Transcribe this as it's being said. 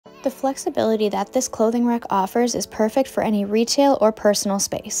The flexibility that this clothing rack offers is perfect for any retail or personal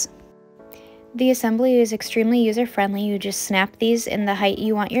space. The assembly is extremely user-friendly. You just snap these in the height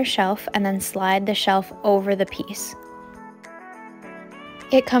you want your shelf and then slide the shelf over the piece.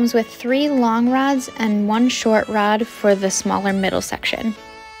 It comes with 3 long rods and 1 short rod for the smaller middle section.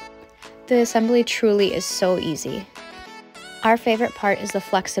 The assembly truly is so easy. Our favorite part is the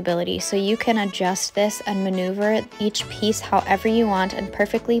flexibility, so you can adjust this and maneuver each piece however you want and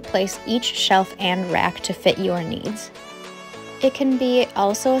perfectly place each shelf and rack to fit your needs. It can be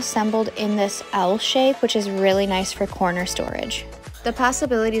also assembled in this L shape, which is really nice for corner storage. The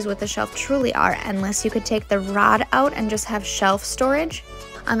possibilities with the shelf truly are endless. You could take the rod out and just have shelf storage.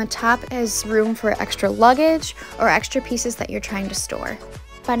 On the top is room for extra luggage or extra pieces that you're trying to store.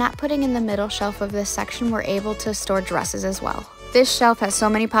 By not putting in the middle shelf of this section, we're able to store dresses as well. This shelf has so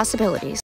many possibilities.